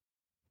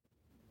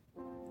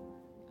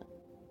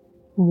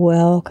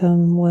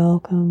Welcome,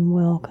 welcome,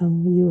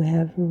 welcome. You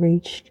have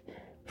reached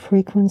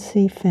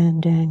Frequency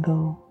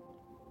Fandango,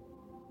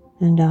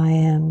 and I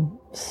am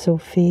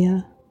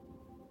Sophia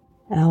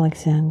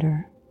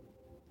Alexander,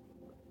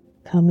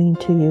 coming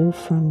to you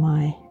from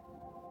my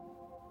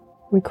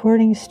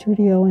recording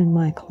studio in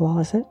my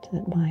closet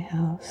at my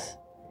house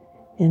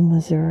in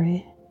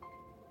Missouri.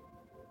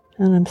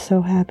 And I'm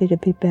so happy to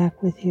be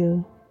back with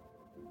you.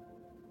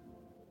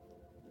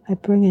 I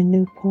bring a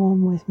new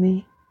poem with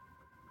me,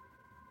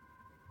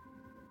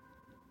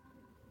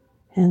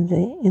 and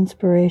the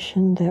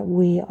inspiration that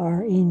we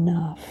are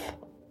enough.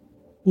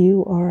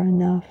 You are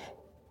enough.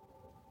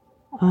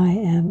 I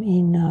am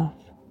enough.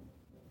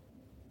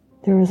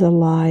 There is a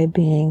lie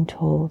being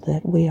told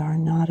that we are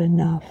not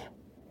enough,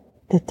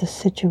 that the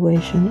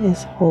situation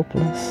is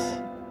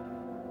hopeless.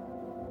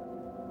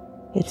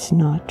 It's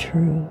not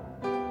true.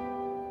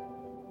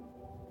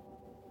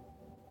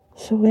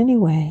 So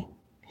anyway,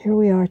 here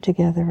we are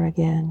together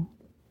again.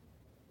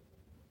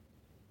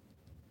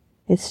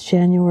 It's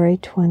January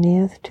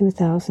 20th,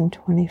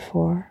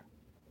 2024.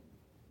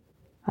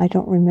 I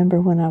don't remember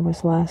when I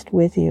was last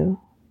with you.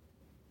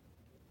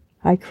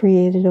 I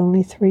created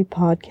only 3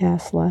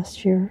 podcasts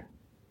last year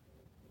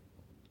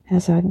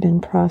as I've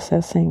been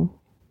processing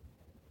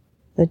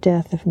the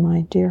death of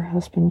my dear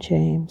husband,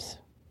 James.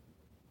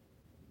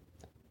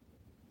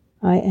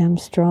 I am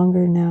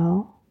stronger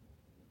now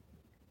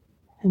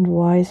and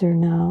wiser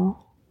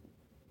now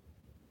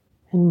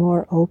and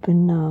more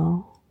open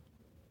now.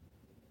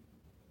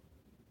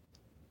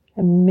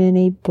 And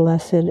many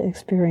blessed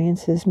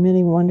experiences,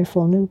 many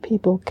wonderful new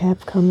people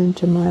have come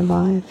into my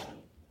life.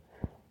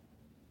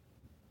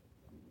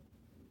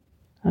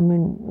 I'm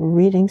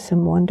reading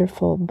some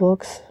wonderful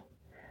books,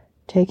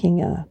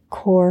 taking a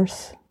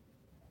course,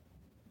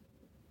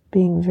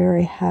 being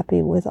very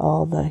happy with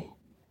all the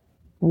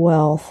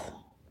wealth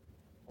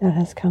that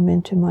has come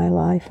into my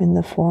life in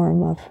the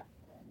form of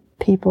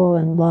people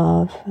and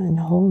love and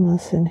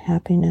wholeness and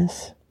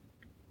happiness.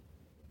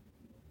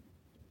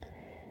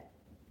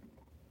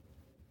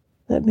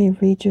 Let me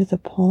read you the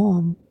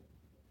poem.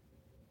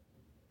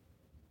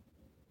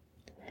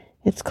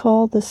 It's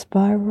called The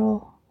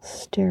Spiral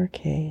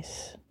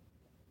Staircase.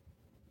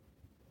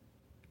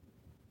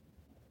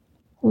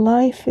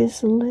 Life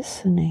is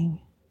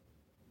listening.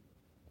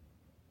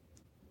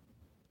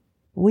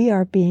 We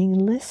are being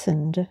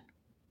listened,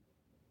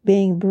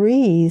 being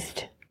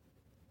breathed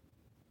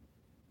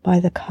by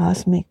the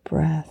cosmic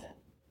breath.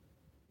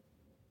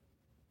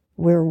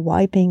 We're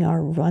wiping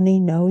our runny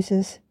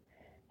noses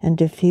and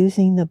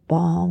diffusing the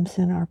bombs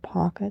in our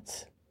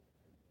pockets,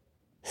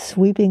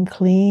 sweeping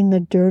clean the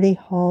dirty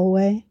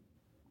hallway,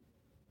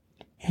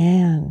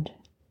 and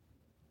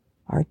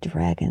our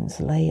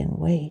dragons lay in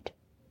wait.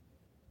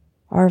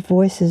 Our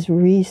voices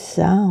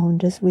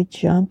resound as we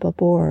jump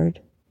aboard.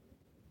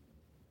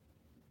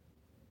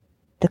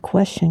 The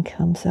question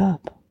comes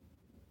up,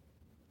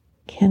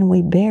 can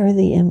we bear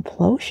the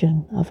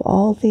implosion of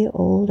all the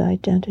old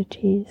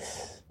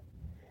identities,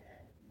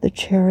 the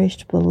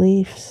cherished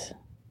beliefs?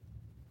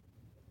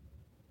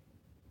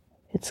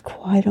 It's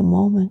quite a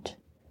moment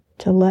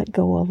to let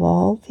go of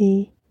all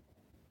the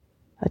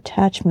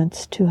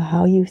attachments to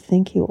how you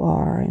think you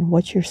are and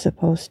what you're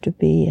supposed to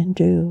be and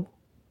do.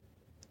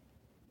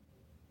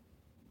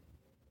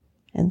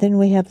 And then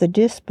we have the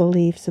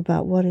disbeliefs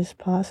about what is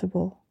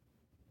possible.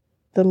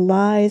 The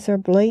lies are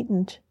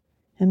blatant,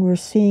 and we're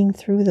seeing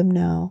through them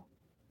now.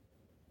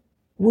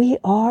 We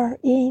are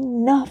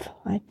enough,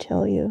 I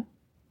tell you.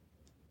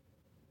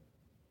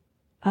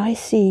 I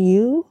see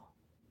you,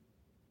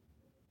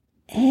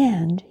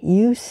 and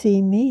you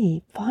see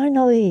me.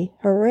 Finally,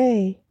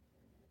 hooray!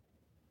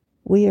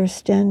 We are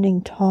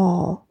standing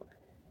tall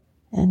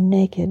and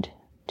naked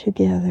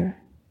together.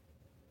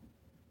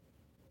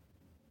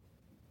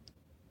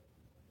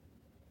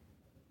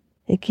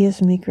 It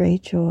gives me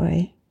great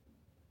joy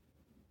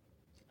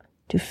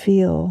to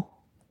feel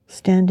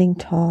standing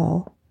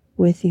tall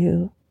with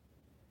you,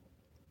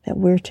 that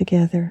we're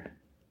together,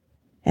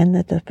 and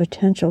that the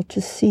potential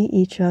to see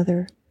each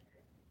other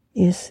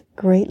is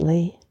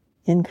greatly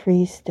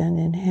increased and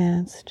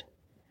enhanced.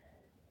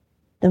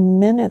 The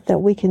minute that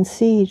we can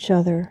see each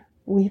other,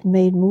 we've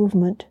made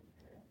movement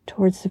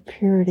towards the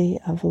purity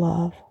of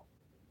love.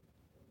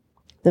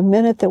 The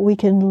minute that we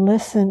can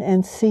listen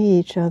and see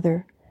each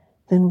other,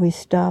 then we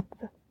stop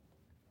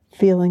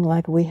feeling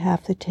like we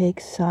have to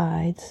take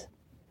sides.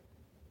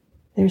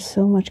 There's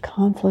so much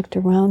conflict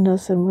around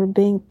us, and we're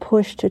being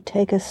pushed to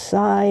take a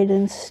side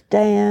and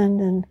stand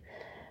and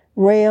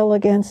rail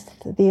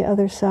against the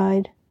other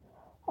side.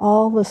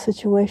 All the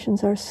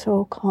situations are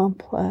so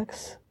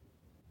complex.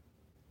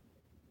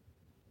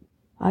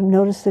 I've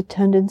noticed the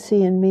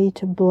tendency in me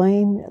to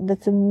blame.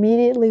 That's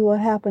immediately what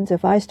happens.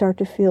 If I start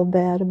to feel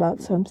bad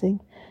about something,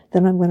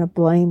 then I'm going to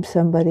blame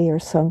somebody or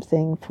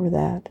something for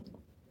that.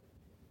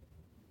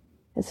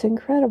 It's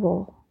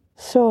incredible.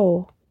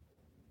 So,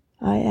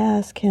 I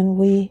ask, can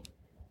we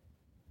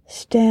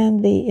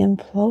stand the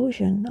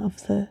implosion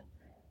of the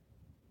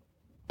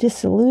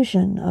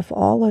dissolution of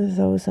all of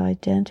those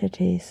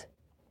identities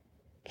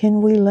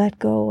Can we let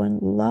go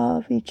and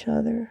love each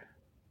other?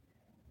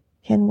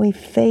 Can we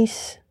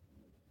face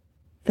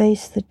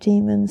the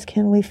demons?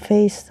 Can we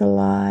face the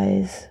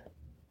lies?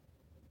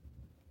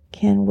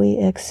 Can we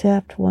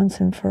accept once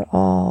and for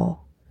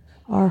all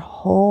our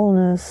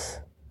wholeness,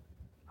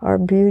 our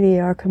beauty,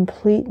 our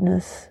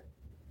completeness?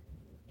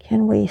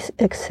 Can we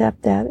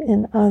accept that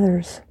in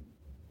others?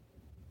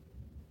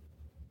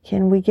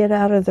 Can we get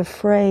out of the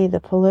fray, the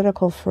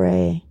political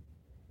fray?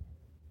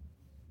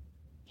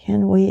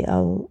 Can we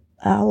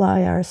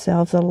ally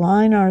ourselves,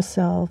 align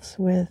ourselves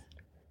with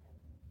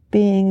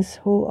beings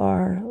who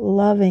are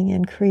loving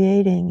and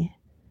creating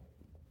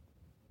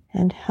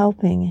and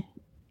helping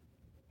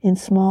in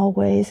small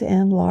ways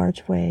and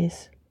large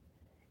ways?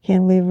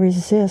 Can we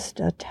resist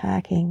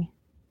attacking?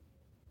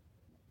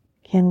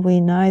 Can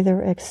we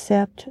neither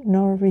accept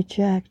nor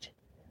reject,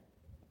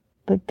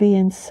 but be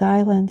in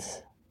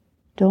silence?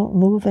 Don't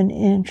move an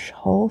inch,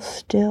 hold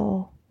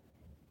still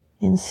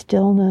in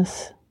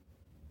stillness,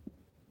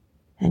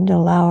 and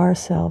allow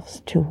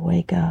ourselves to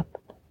wake up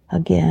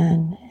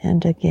again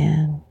and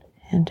again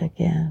and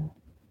again.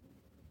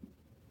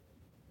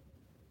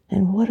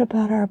 And what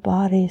about our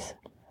bodies?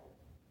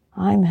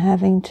 I'm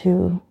having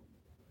to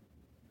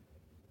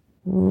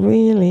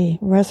really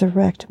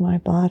resurrect my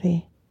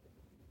body.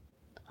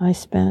 I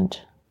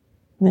spent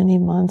many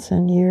months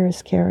and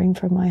years caring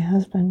for my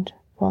husband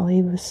while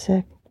he was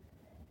sick,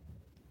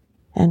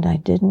 and I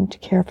didn't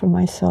care for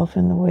myself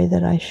in the way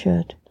that I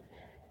should.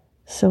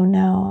 So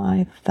now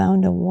I've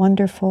found a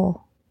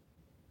wonderful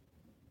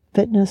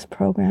fitness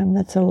program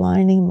that's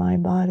aligning my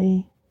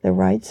body, the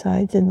right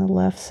sides and the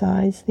left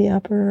sides, the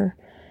upper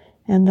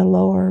and the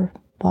lower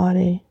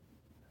body.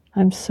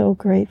 I'm so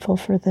grateful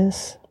for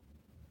this.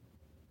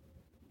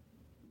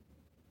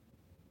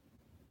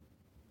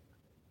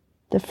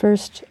 The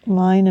first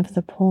line of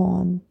the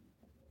poem,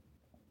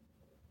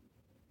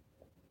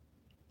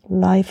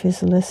 "Life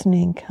is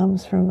listening,"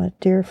 comes from a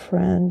dear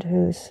friend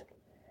who's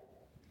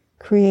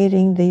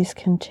creating these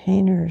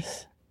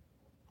containers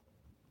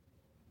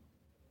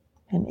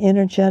and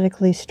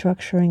energetically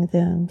structuring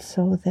them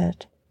so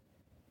that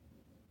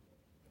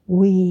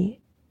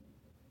we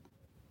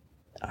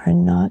are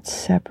not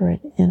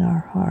separate in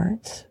our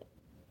hearts.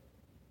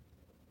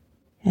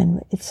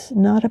 And it's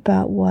not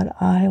about what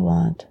I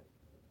want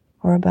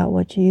or about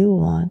what you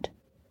want.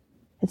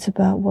 It's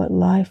about what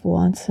life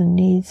wants and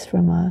needs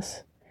from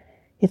us.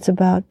 It's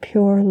about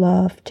pure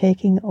love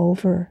taking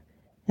over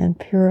and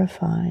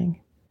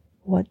purifying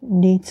what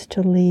needs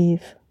to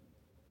leave.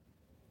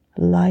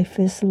 Life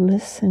is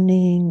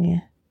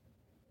listening.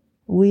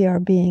 We are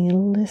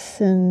being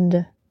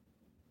listened.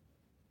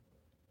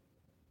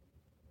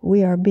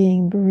 We are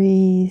being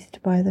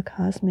breathed by the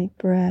cosmic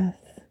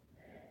breath.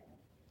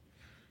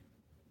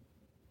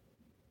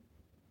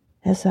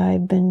 As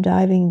I've been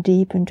diving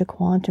deep into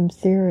quantum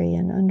theory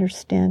and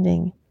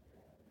understanding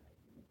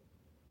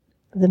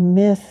the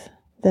myth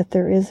that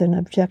there is an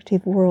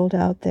objective world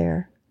out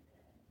there,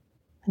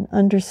 and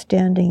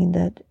understanding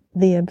that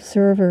the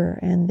observer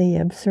and the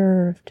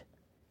observed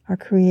are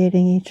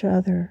creating each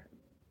other.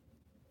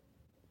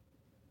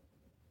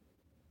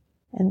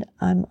 And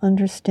I'm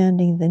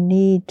understanding the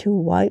need to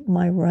wipe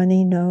my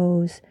runny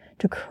nose,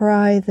 to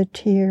cry the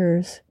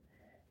tears,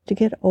 to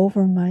get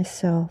over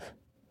myself,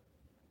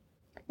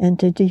 and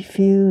to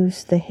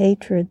diffuse the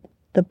hatred,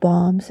 the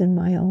bombs in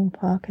my own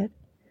pocket,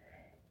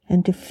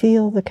 and to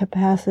feel the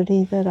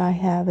capacity that I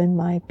have in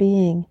my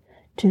being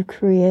to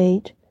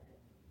create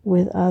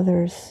with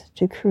others,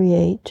 to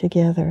create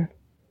together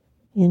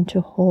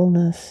into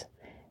wholeness.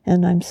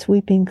 And I'm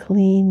sweeping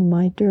clean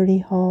my dirty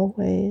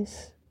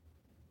hallways.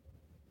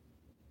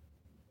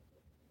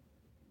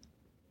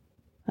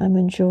 I'm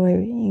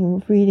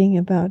enjoying reading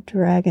about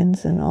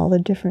dragons and all the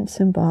different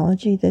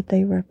symbology that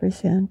they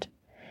represent,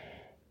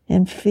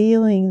 and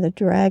feeling the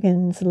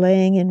dragons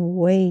laying in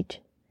wait,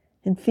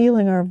 and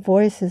feeling our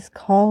voices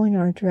calling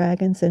our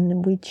dragons,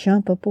 and we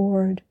jump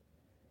aboard.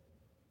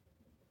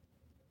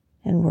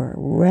 And we're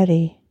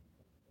ready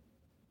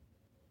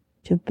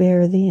to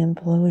bear the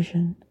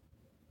implosion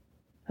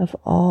of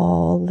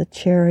all the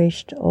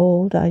cherished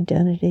old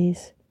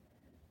identities.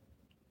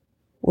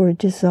 We're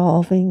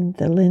dissolving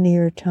the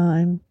linear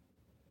time.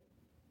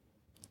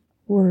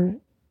 We're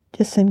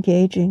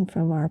disengaging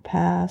from our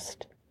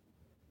past,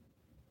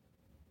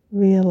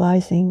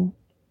 realizing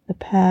the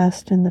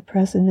past and the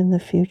present and the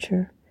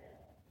future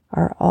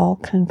are all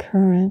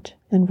concurrent,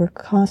 and we're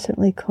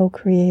constantly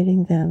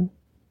co-creating them.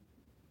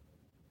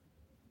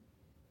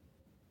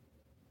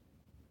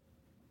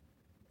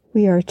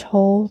 We are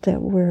told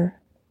that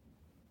we're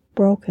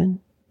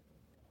broken.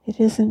 It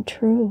isn't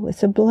true.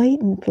 It's a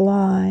blatant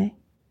lie,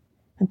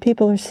 and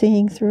people are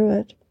seeing through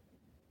it.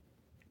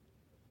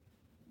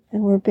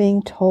 And we're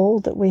being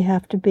told that we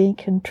have to be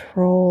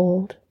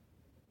controlled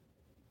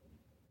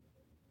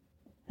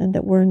and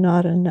that we're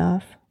not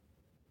enough.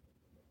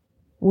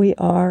 We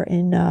are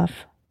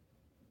enough.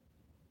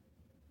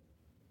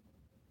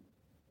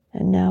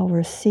 And now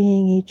we're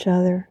seeing each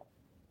other.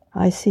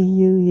 I see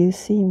you, you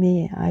see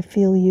me. I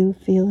feel you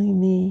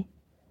feeling me.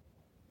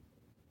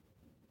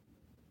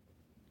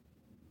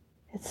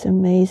 It's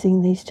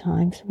amazing these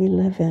times we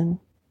live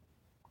in.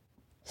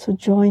 So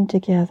join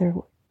together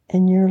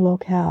in your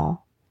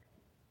locale.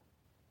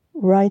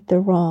 Right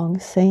the wrong,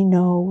 say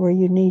no where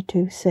you need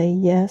to, say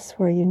yes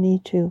where you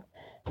need to,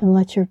 and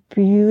let your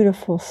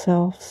beautiful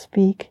self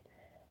speak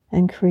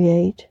and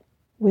create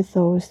with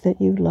those that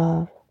you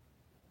love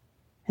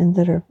and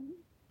that are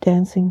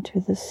dancing to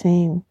the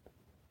same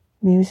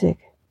music,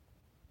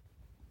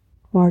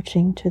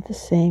 marching to the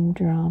same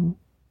drum.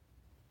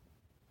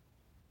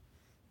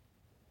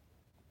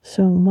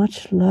 So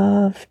much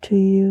love to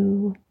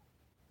you,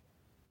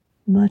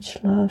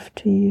 much love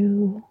to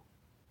you.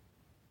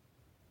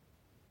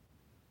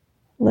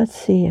 Let's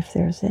see if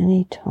there's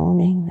any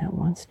toning that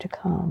wants to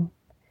come,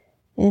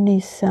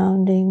 any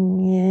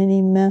sounding,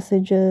 any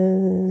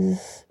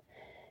messages,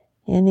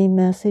 any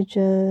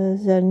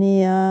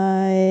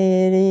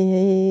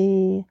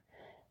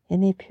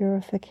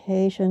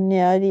purification,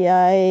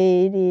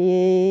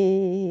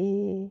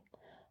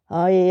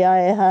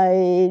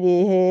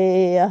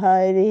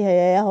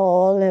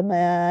 holy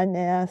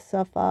man,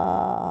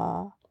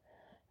 safa.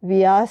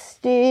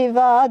 Vyasti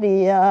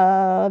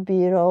Vadia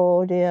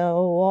Birodia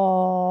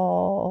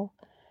Wo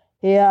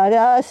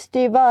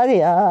Yadasti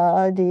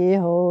Vadia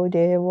Diho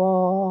de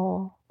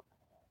Wo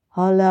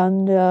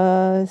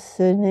Halanda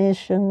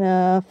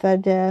Sinishana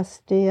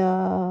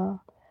Fadestia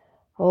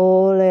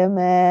Holy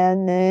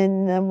man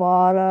in the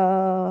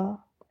water.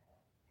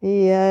 Yay,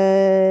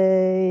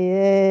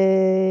 yay,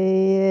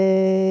 yay,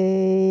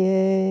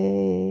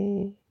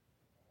 yay.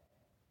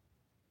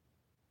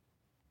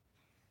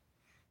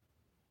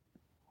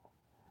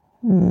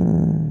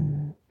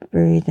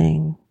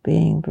 Breathing,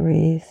 being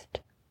breathed,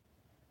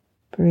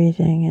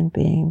 breathing and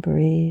being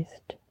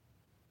breathed.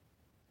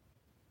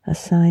 A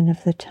sign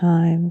of the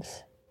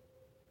times,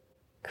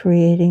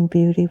 creating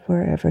beauty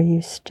wherever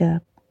you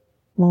step,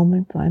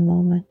 moment by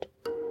moment.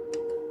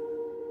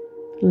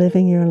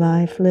 Living your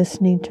life,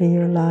 listening to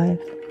your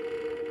life,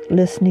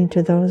 listening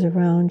to those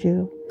around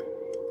you,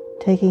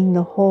 taking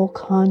the whole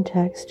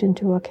context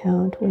into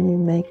account when you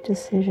make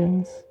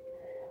decisions.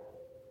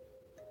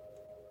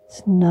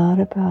 It's not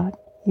about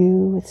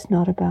you, it's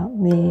not about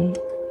me.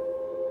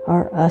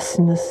 Our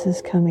usness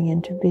is coming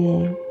into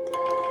being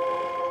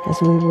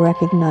as we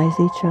recognize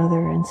each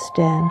other and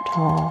stand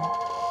tall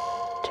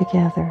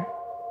together.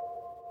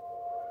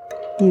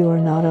 You are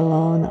not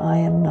alone, I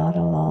am not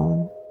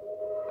alone.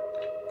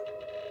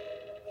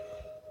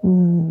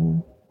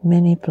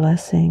 Many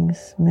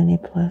blessings, many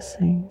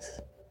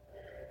blessings.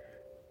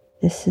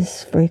 This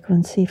is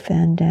Frequency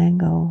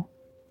Fandango.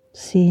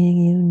 Seeing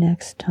you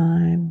next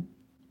time.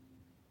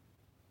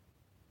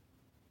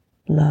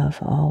 Love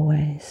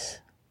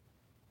always.